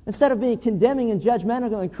 Instead of being condemning and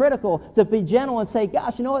judgmental and critical, to be gentle and say,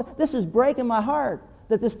 gosh, you know what? This is breaking my heart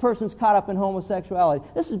that this person's caught up in homosexuality.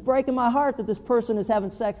 This is breaking my heart that this person is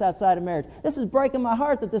having sex outside of marriage. This is breaking my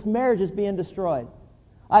heart that this marriage is being destroyed.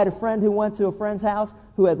 I had a friend who went to a friend's house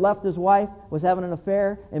who had left his wife, was having an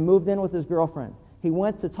affair, and moved in with his girlfriend. He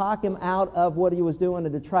went to talk him out of what he was doing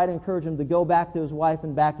and to try to encourage him to go back to his wife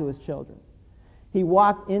and back to his children. He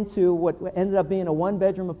walked into what ended up being a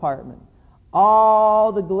one-bedroom apartment.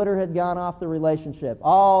 All the glitter had gone off the relationship.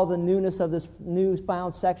 All the newness of this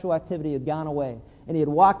newfound sexual activity had gone away. And he had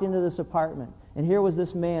walked into this apartment. And here was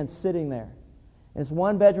this man sitting there. In this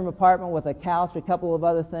one-bedroom apartment with a couch, a couple of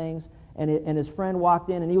other things. And his friend walked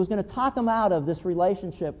in, and he was going to talk him out of this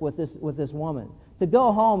relationship with this woman. To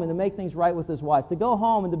go home and to make things right with his wife. To go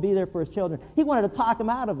home and to be there for his children. He wanted to talk him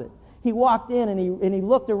out of it. He walked in and he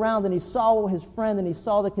looked around and he saw his friend and he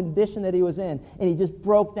saw the condition that he was in. And he just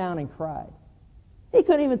broke down and cried. He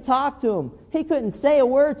couldn't even talk to him. He couldn't say a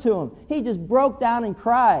word to him. He just broke down and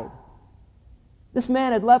cried. This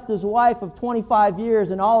man had left his wife of 25 years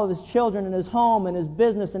and all of his children and his home and his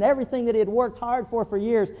business and everything that he had worked hard for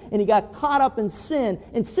years, and he got caught up in sin,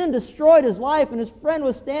 and sin destroyed his life, and his friend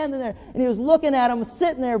was standing there, and he was looking at him,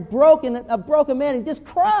 sitting there, a broken man, and he just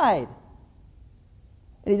cried.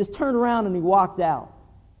 And he just turned around and he walked out.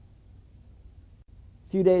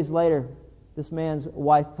 A few days later, this man's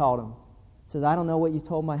wife called him. Says, I don't know what you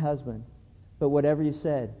told my husband, but whatever you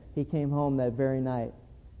said, he came home that very night,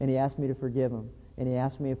 and he asked me to forgive him, and he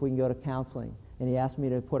asked me if we can go to counseling, and he asked me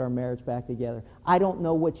to put our marriage back together. I don't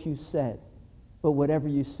know what you said, but whatever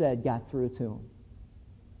you said got through to him.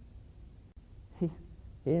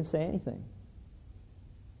 He didn't say anything.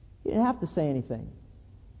 He didn't have to say anything,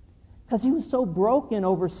 because he was so broken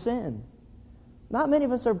over sin. Not many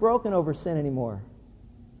of us are broken over sin anymore.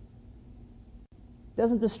 It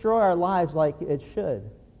doesn't destroy our lives like it should.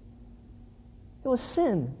 It was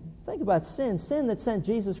sin. Think about sin. Sin that sent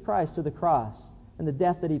Jesus Christ to the cross and the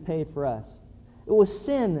death that he paid for us. It was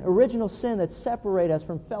sin, original sin, that separated us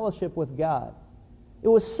from fellowship with God. It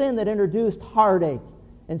was sin that introduced heartache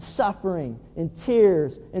and suffering and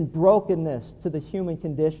tears and brokenness to the human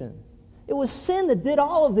condition. It was sin that did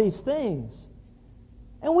all of these things.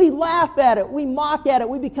 And we laugh at it, we mock at it,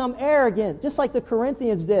 we become arrogant, just like the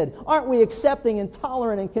Corinthians did. Aren't we accepting and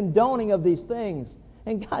tolerant and condoning of these things?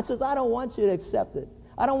 And God says, I don't want you to accept it.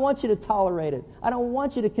 I don't want you to tolerate it. I don't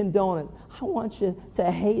want you to condone it. I want you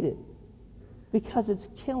to hate it, because it's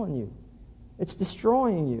killing you. It's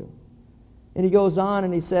destroying you. And he goes on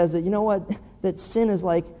and he says that, you know what, that sin is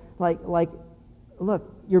like,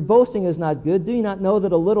 look, your boasting is not good. Do you not know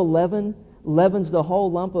that a little leaven leavens the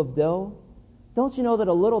whole lump of dough? Don't you know that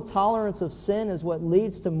a little tolerance of sin is what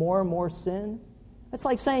leads to more and more sin? It's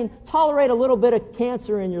like saying, tolerate a little bit of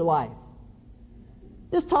cancer in your life.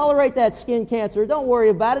 Just tolerate that skin cancer. Don't worry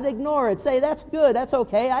about it. Ignore it. Say, that's good. That's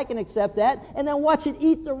okay. I can accept that. And then watch it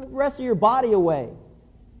eat the rest of your body away.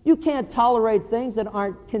 You can't tolerate things that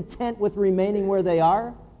aren't content with remaining where they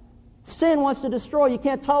are. Sin wants to destroy. You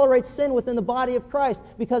can't tolerate sin within the body of Christ,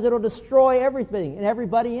 because it'll destroy everything and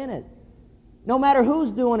everybody in it. No matter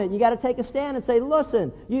who's doing it, you got to take a stand and say,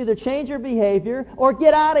 listen, you either change your behavior or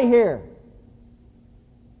get out of here.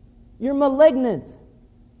 You're malignant.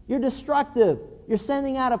 You're destructive. You're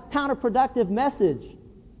sending out a counterproductive message.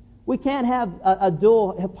 We can't have a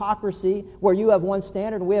dual hypocrisy where you have one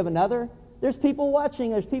standard and we have another. There's people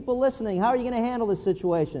watching. There's people listening. How are you going to handle this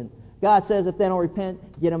situation? God says if they don't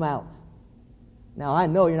repent, get them out. Now, I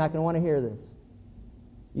know you're not going to want to hear this.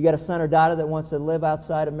 You got a son or daughter that wants to live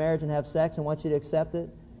outside of marriage and have sex and wants you to accept it?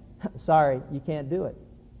 Sorry, you can't do it.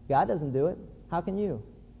 God doesn't do it. How can you?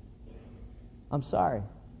 I'm sorry.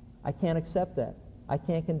 I can't accept that. I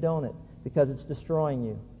can't condone it, because it's destroying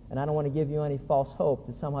you. And I don't want to give you any false hope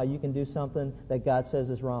that somehow you can do something that God says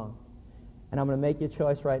is wrong. And I'm going to make you a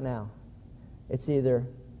choice right now. It's either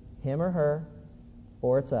him or her,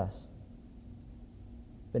 or it's us.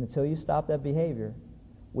 But until you stop that behavior,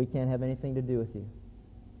 we can't have anything to do with you.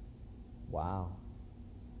 Wow.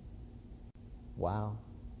 Wow.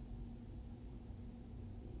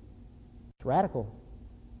 It's radical.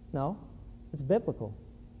 No, it's biblical.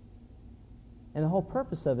 And the whole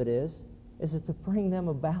purpose of it is it to bring them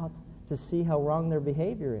about to see how wrong their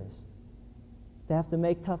behavior is. They have to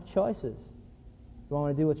make tough choices. Do I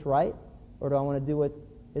want to do what's right, or do I want to do what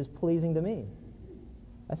is pleasing to me?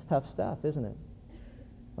 That's tough stuff, isn't it?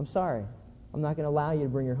 I'm sorry. I'm not going to allow you to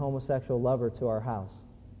bring your homosexual lover to our house.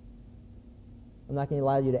 I'm not going to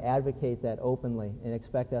allow you to advocate that openly and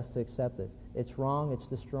expect us to accept it. It's wrong. It's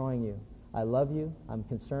destroying you. I love you. I'm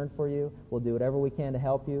concerned for you. We'll do whatever we can to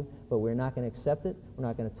help you, but we're not going to accept it. We're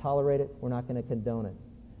not going to tolerate it. We're not going to condone it.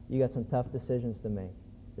 You got some tough decisions to make.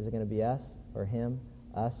 Is it going to be us or him,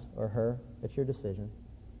 us or her? It's your decision.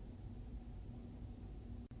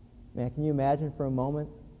 Man, can you imagine for a moment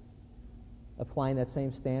applying that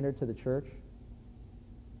same standard to the church?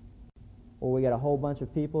 Where we got a whole bunch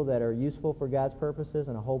of people that are useful for God's purposes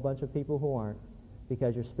and a whole bunch of people who aren't,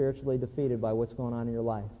 because you're spiritually defeated by what's going on in your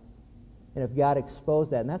life. And if God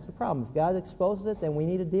exposed that, and that's the problem, if God exposes it, then we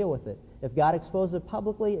need to deal with it. If God exposes it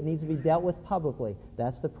publicly, it needs to be dealt with publicly.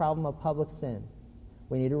 That's the problem of public sin.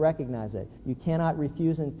 We need to recognize it. You cannot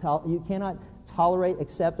refuse and you cannot tolerate,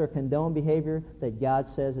 accept, or condone behavior that God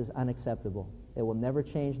says is unacceptable. It will never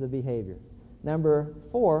change the behavior. Number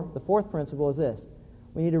 4, the fourth principle is this.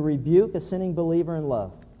 We need to rebuke a sinning believer in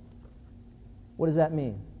love. What does that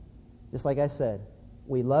mean? Just like I said,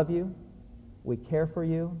 we love you, we care for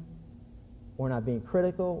you, we're not being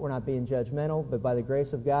critical, we're not being judgmental, but by the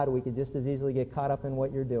grace of God, we could just as easily get caught up in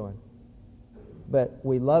what you're doing. But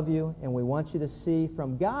we love you, and we want you to see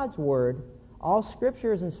from God's Word, all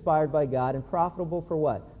Scripture is inspired by God and profitable for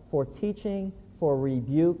what? For teaching, for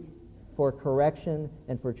rebuke, for correction,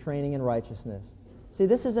 and for training in righteousness. See,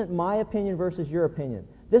 this isn't my opinion versus your opinion.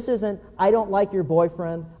 This isn't, I don't like your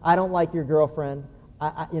boyfriend, I don't like your girlfriend.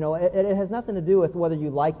 It has nothing to do with whether you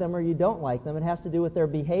like them or you don't like them. It has to do with their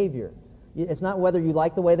behavior. It's not whether you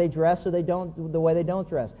like the way they dress or the way they don't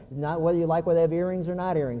dress. It's not whether you like whether they have earrings or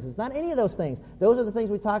not earrings. It's not any of those things. Those are the things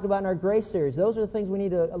we talked about in our Grace series. Those are the things we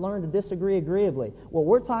need to learn to disagree agreeably. What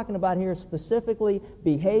we're talking about here is specifically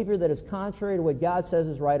behavior that is contrary to what God says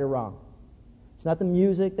is right or wrong. It's not the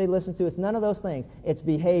music they listen to. It's none of those things. It's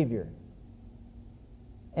behavior.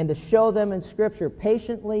 And to show them in Scripture,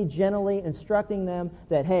 patiently, gently instructing them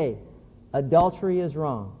that, hey, adultery is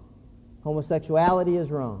wrong. Homosexuality is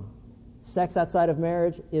wrong. Sex outside of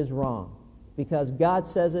marriage is wrong. Because God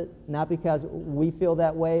says it, not because we feel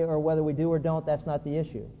that way or whether we do or don't, that's not the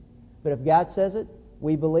issue. But if God says it,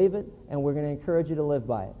 we believe it, and we're going to encourage you to live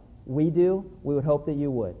by it. We do. We would hope that you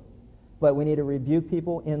would. But we need to rebuke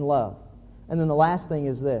people in love. And then the last thing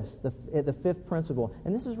is this, the fifth principle.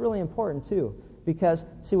 And this is really important too, because,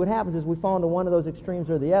 see, what happens is we fall into one of those extremes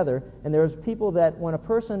or the other, and there's people that when a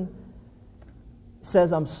person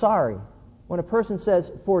says, I'm sorry, when a person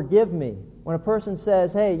says, forgive me, when a person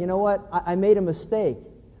says, hey, you know what, I made a mistake,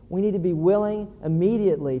 we need to be willing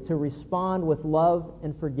immediately to respond with love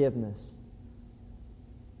and forgiveness.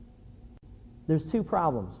 There's two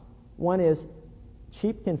problems. One is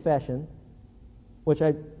cheap confession, which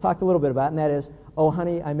I talked a little bit about, and that is, oh,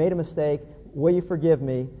 honey, I made a mistake, will you forgive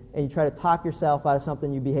me? And you try to talk yourself out of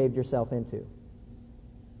something you behaved yourself into.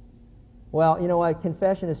 Well, you know what?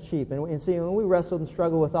 Confession is cheap. And see, when we wrestled and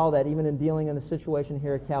struggled with all that, even in dealing in the situation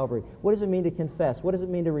here at Calvary, what does it mean to confess? What does it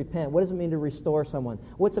mean to repent? What does it mean to restore someone?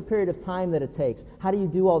 What's the period of time that it takes? How do you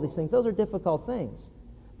do all these things? Those are difficult things.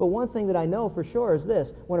 But one thing that I know for sure is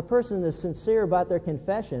this. When a person is sincere about their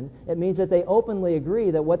confession, it means that they openly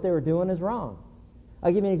agree that what they were doing is wrong.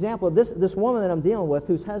 I'll give you an example. This woman that I'm dealing with,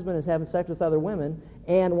 whose husband is having sex with other women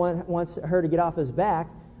and wants her to get off his back,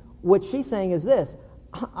 what she's saying is this.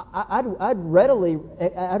 I'd readily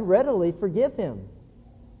forgive him.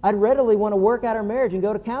 I'd readily want to work out our marriage and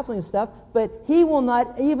go to counseling and stuff, but he will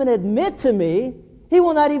not even admit to me, he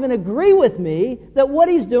will not even agree with me that what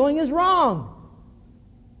he's doing is wrong.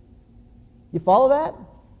 You follow that?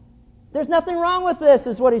 There's nothing wrong with this,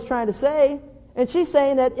 is what he's trying to say. And she's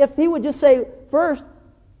saying that if he would just say, first,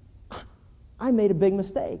 I made a big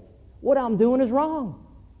mistake. What I'm doing is wrong.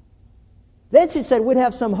 Then she said we'd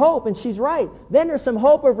have some hope, and she's right. Then there's some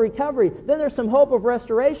hope of recovery. Then there's some hope of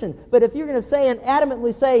restoration. But if you're going to say and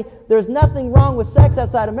adamantly say there's nothing wrong with sex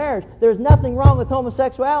outside of marriage, there's nothing wrong with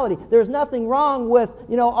homosexuality, there's nothing wrong with,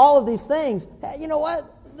 all of these things, you know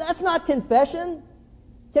what? That's not confession.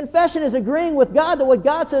 Confession is agreeing with God that what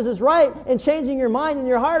God says is right and changing your mind and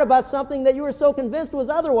your heart about something that you were so convinced was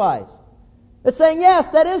otherwise. It's saying, yes,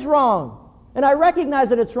 that is wrong. And I recognize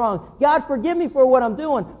that it's wrong. God, forgive me for what I'm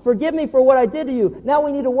doing. Forgive me for what I did to you. Now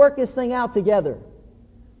we need to work this thing out together.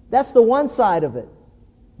 That's the one side of it.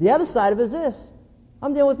 The other side of it is this.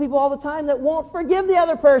 I'm dealing with people all the time that won't forgive the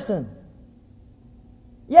other person.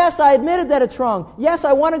 Yes, I admitted that it's wrong. Yes,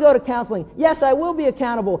 I want to go to counseling. Yes, I will be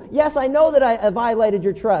accountable. Yes, I know that I violated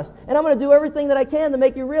your trust. And I'm going to do everything that I can to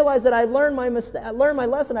make you realize that I learned my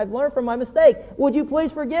lesson. I've learned from my mistake. Would you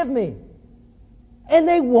please forgive me? And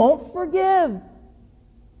they won't forgive.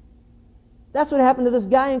 That's what happened to this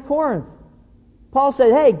guy in Corinth. Paul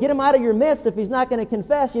said, hey, get him out of your midst if he's not going to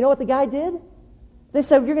confess. You know what the guy did? They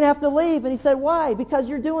said, you're going to have to leave. And he said, why? Because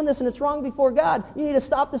you're doing this and it's wrong before God. You need to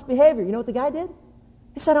stop this behavior. You know what the guy did?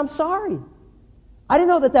 He said, I'm sorry. I didn't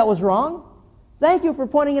know that that was wrong. Thank you for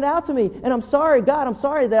pointing it out to me. And I'm sorry, God, I'm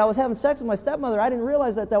sorry that I was having sex with my stepmother. I didn't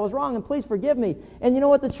realize that that was wrong, and please forgive me. And you know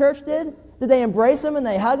what the church did? Did they embrace him and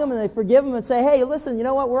they hug him and they forgive him and say, hey, listen, you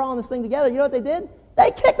know what? We're all in this thing together. You know what they did?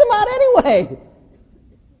 They kicked him out anyway.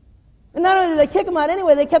 And not only did they kick him out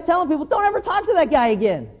anyway, they kept telling people, don't ever talk to that guy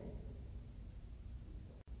again.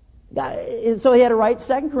 So he had to write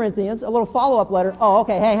 2 Corinthians, a little follow-up letter. Oh,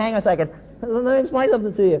 okay, hey, hang on a second. Let me explain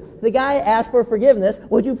something to you. The guy asked for forgiveness.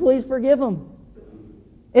 Would you please forgive him?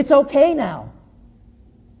 It's okay now.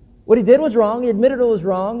 What he did was wrong. He admitted it was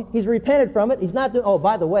wrong. He's repented from it. He's not doing... Oh,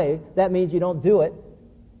 by the way, that means you don't do it.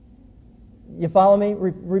 You follow me?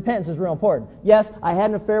 Repentance is real important. Yes, I had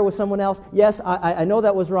an affair with someone else. Yes, I know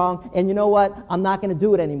that was wrong. And you know what? I'm not going to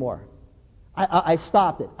do it anymore. I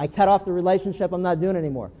stopped it. I cut off the relationship. I'm not doing it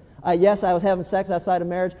anymore. Yes, I was having sex outside of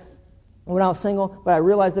marriage when I was single, but I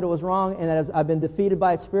realized that it was wrong and that I've been defeated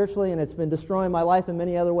by it spiritually and it's been destroying my life in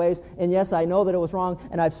many other ways. And yes, I know that it was wrong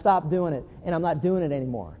and I've stopped doing it and I'm not doing it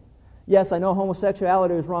anymore. Yes, I know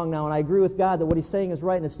homosexuality is wrong now and I agree with God that what He's saying is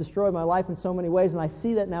right and it's destroyed my life in so many ways and I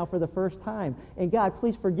see that now for the first time. And God,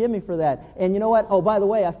 please forgive me for that. And you know what? Oh, by the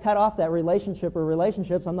way, I've cut off that relationship or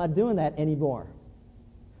relationships. I'm not doing that anymore.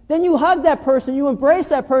 Then you hug that person, you embrace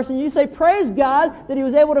that person, you say, praise God that He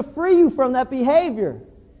was able to free you from that behavior.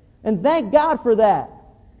 And thank God for that.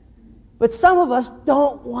 But some of us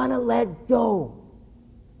don't want to let go.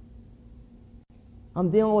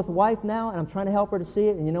 I'm dealing with a wife now, and I'm trying to help her to see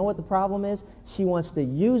it. And you know what the problem is? She wants to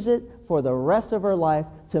use it for the rest of her life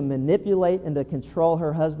to manipulate and to control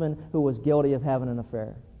her husband who was guilty of having an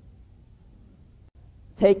affair.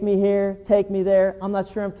 Take me here, take me there. I'm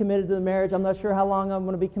not sure I'm committed to the marriage. I'm not sure how long I'm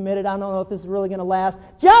going to be committed. I don't know if this is really going to last.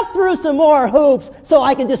 Jump through some more hoops so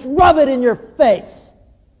I can just rub it in your face.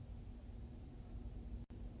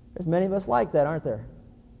 There's many of us like that, aren't there?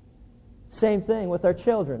 Same thing with our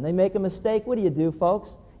children. They make a mistake. What do,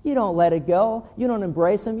 folks? You don't let it go. You don't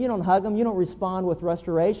embrace them. You don't hug them. You don't respond with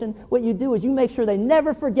restoration. What you do is you make sure they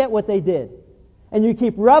never forget what they did. And you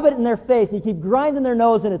keep rubbing it in their face, and you keep grinding their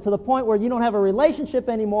nose in it to the point where you don't have a relationship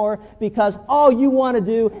anymore because all you want to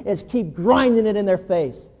do is keep grinding it in their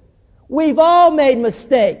face. We've all made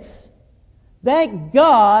mistakes. Thank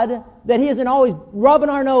God that He isn't always rubbing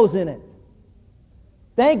our nose in it.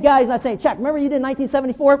 Thank God He's not saying, Chuck, remember you did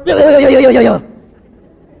 1974?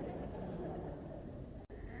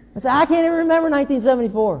 I said, I can't even remember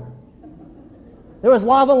 1974. There was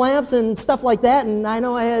lava lamps and stuff like that, and I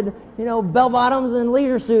know I had, bell-bottoms and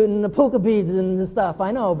leader suit and the polka beads and stuff.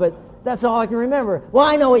 I know, but that's all I can remember. Well,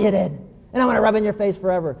 I know what you did, and I'm going to rub it in your face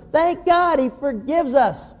forever. Thank God He forgives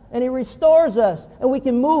us, and He restores us, and we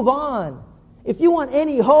can move on. If you want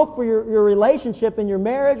any hope for your relationship in your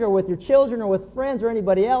marriage or with your children or with friends or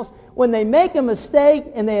anybody else, when they make a mistake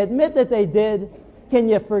and they admit that they did, can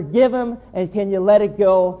you forgive them, and can you let it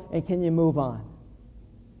go, and can you move on?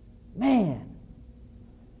 Man.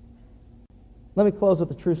 Let me close with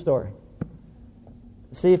a true story.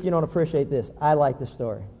 See if you don't appreciate this. I like this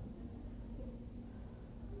story.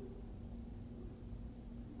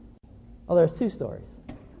 Oh, there's two stories.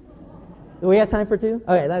 Do we have time for two?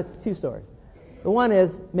 Okay, that's two stories. The one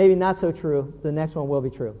is maybe not so true. The next one will be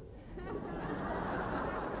true.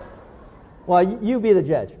 Well, you be the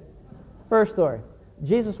judge. First story.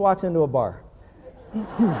 Jesus walks into a bar.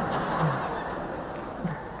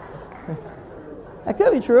 That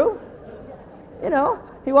could be true.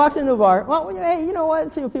 He walks into a bar. Well, hey, you know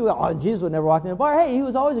what? See what people go, oh, Jesus would never walk into a bar. Hey, he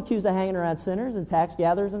was always accused of hanging around sinners and tax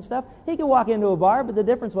gatherers and stuff. He could walk into a bar, but the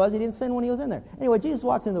difference was he didn't sin when he was in there. Anyway, Jesus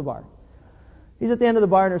walks into a bar. He's at the end of the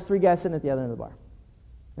bar, and there's three guys sitting at the other end of the bar.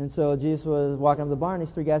 And so Jesus was walking up to the bar, and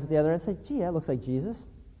these three guys at the other end said, gee, that looks like Jesus.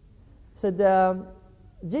 He said,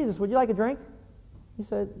 Jesus, would you like a drink? He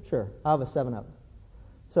said, sure, I'll have a 7-Up.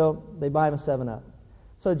 So they buy him a 7-Up.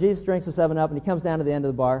 So Jesus drinks the 7-Up, and he comes down to the end of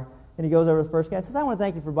the bar, and he goes over to the first guy and says, I want to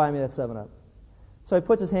thank you for buying me that 7-Up. So he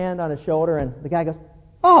puts his hand on his shoulder, and the guy goes,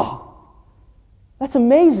 oh, that's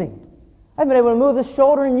amazing. I haven't been able to move this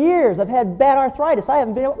shoulder in years. I've had bad arthritis. I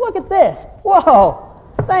haven't been able... Look at this. Whoa.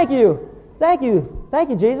 Thank you. Thank you. Thank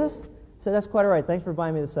you, Jesus. He said, that's quite all right. Thanks for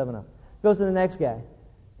buying me the 7-Up. Goes to the next guy.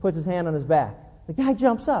 Puts his hand on his back. The guy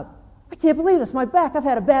jumps up. I can't believe this. My back. I've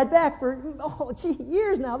had a bad back for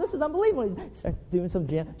years now. This is unbelievable. He starts doing some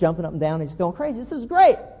jumping up and down. He's going crazy. This is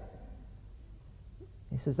great.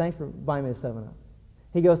 He says, thanks for buying me a 7-Up.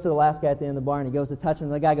 He goes to the last guy at the end of the bar and he goes to touch him.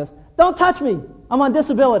 And the guy goes, don't touch me. I'm on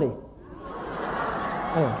disability.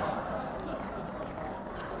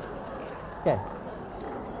 Okay.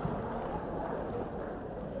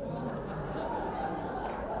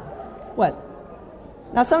 What?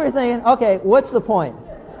 Now some of you are thinking, okay, what's the point?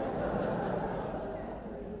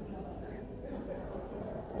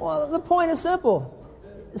 Well, the point is simple.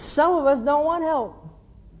 Some of us don't want help.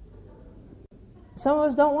 Some of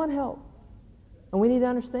us don't want help. And we need to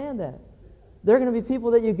understand that. There are going to be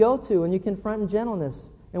people that you go to and you confront in gentleness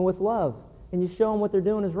and with love, and you show them what they're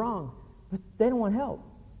doing is wrong. But they don't want help.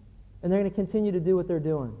 And they're going to continue to do what they're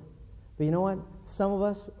doing. But you know what? Some of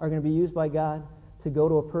us are going to be used by God to go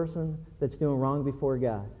to a person that's doing wrong before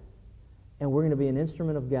God. And we're going to be an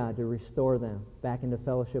instrument of God to restore them back into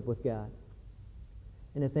fellowship with God.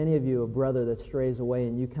 And if any of you, a brother that strays away,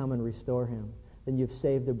 and you come and restore him, then you've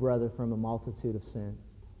saved a brother from a multitude of sin.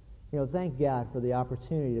 You know, thank God for the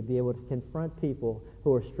opportunity to be able to confront people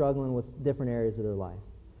who are struggling with different areas of their life.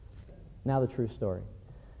 Now the true story.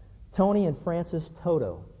 Tony and Frances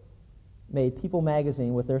Toto made People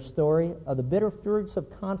magazine with their story of the bitter fruits of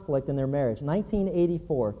conflict in their marriage.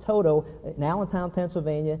 1984, Toto in Allentown,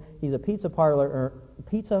 Pennsylvania, he's a pizza parlor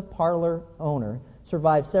owner,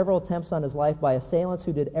 survived several attempts on his life by assailants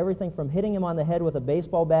who did everything from hitting him on the head with a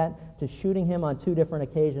baseball bat to shooting him on 2 different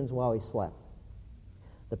occasions while he slept.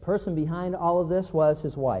 The person behind all of this was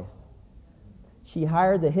his wife. She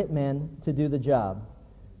hired the hitman to do the job.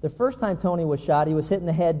 The first time Tony was shot, he was hit in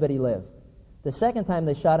the head, but he lived. The second time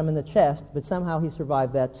they shot him in the chest, but somehow he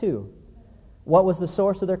survived that too. What was the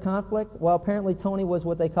source of their conflict? Well, apparently Tony was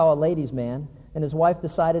what they call a ladies' man, and his wife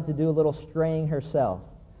decided to do a little straying herself.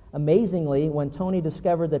 Amazingly, when Tony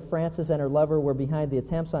discovered that Frances and her lover were behind the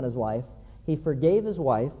attempts on his life, he forgave his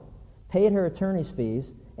wife, paid her attorney's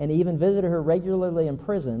fees, and even visited her regularly in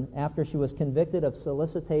prison after she was convicted of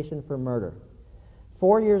solicitation for murder.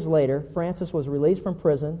 4 years later, Frances was released from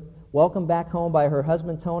prison, welcomed back home by her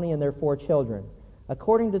husband Tony and their 4 children.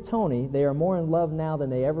 According to Tony, they are more in love now than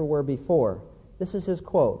they ever were before. This is his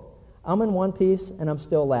quote, "I'm in one piece and I'm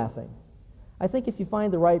still laughing." I think if you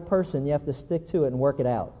find the right person, you have to stick to it and work it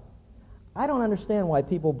out. I don't understand why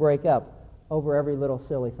people break up over every little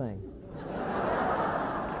silly thing.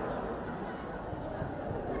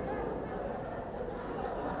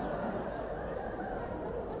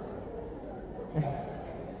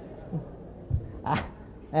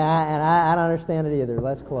 And I don't understand it either.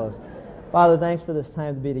 Let's close. Father, thanks for this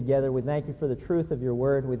time to be together. We thank you for the truth of your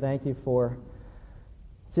word. We thank you for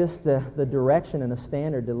just the direction and the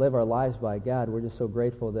standard to live our lives by. God, we're just so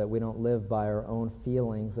grateful that we don't live by our own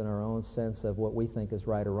feelings and our own sense of what we think is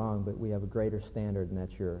right or wrong, but we have a greater standard, and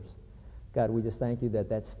that's yours. God, we just thank you that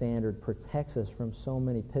that standard protects us from so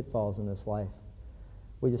many pitfalls in this life.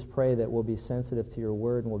 We just pray that we'll be sensitive to your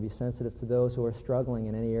word, and we'll be sensitive to those who are struggling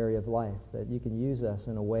in any area of life, that you can use us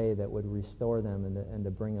in a way that would restore them and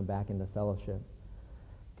to bring them back into fellowship.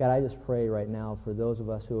 God, I just pray right now for those of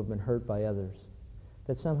us who have been hurt by others,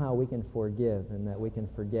 that somehow we can forgive and that we can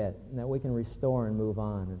forget and that we can restore and move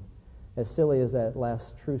on. And as silly as that last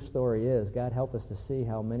true story is, God, help us to see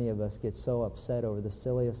how many of us get so upset over the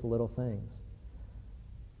silliest little things.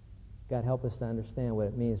 God, help us to understand what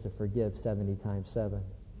it means to forgive 70 times 7.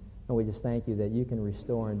 And we just thank you that you can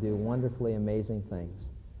restore and do wonderfully amazing things.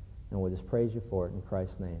 And we'll just praise you for it in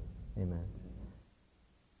Christ's name. Amen.